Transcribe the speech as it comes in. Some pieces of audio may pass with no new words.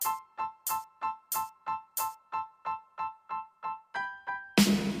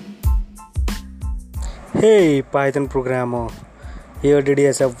Hey Python programmer, here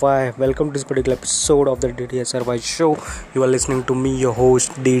DDSFY. Welcome to this particular episode of the DDSFY show. You are listening to me, your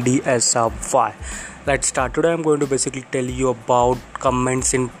host DDSFY. Let's start. Today I'm going to basically tell you about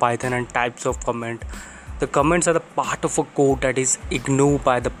comments in Python and types of comment. The comments are the part of a code that is ignored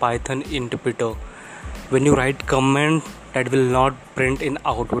by the Python interpreter. When you write comment, that will not print in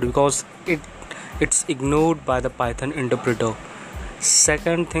output because it's ignored by the Python interpreter.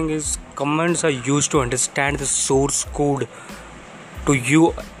 Second thing is comments are used to understand the source code to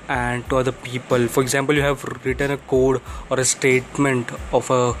you and to other people. For example, you have written a code or a statement of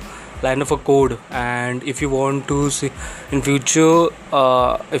a line of a code, and if you want to see in future,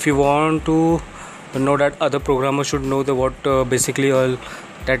 if you want to know that other programmers should know the what basically all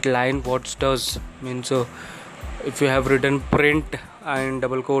that line what does means. If you have written print and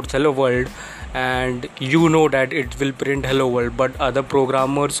double quotes hello world, and you know that it will print hello world, but other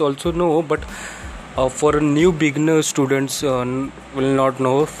programmers also know, but for a new beginner students will not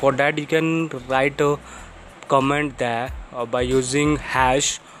know. For that you can write a comment there by using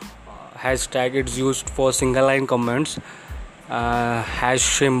hashtag. It's used for single line comments.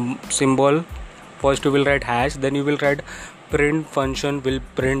 Symbol. First you will write hash, then you will write print function will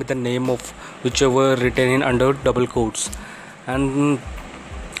print the name of whichever written in under double quotes. And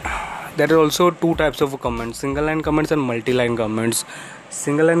there are also two types of comments: single line comments and multi-line comments.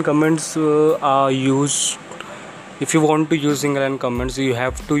 Single line comments are used. If you want to use single line comments, you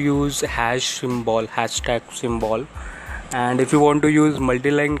have to use hashtag symbol. And if you want to use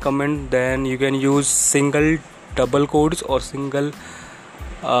multi-line comment, then you can use single double quotes or single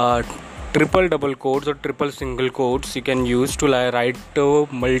triple double quotes or triple single quotes. You can use to write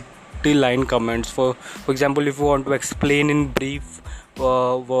multi-line comments. For example, if you want to explain in brief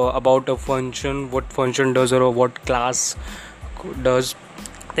about a function, what function does or what class does,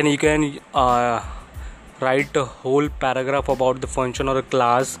 then you can write a whole paragraph about the function or a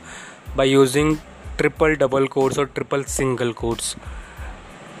class by using triple double quotes or triple single quotes.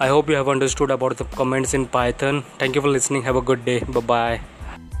 I hope you have understood about the comments in Python. Thank you for listening. Have a good day. Bye bye.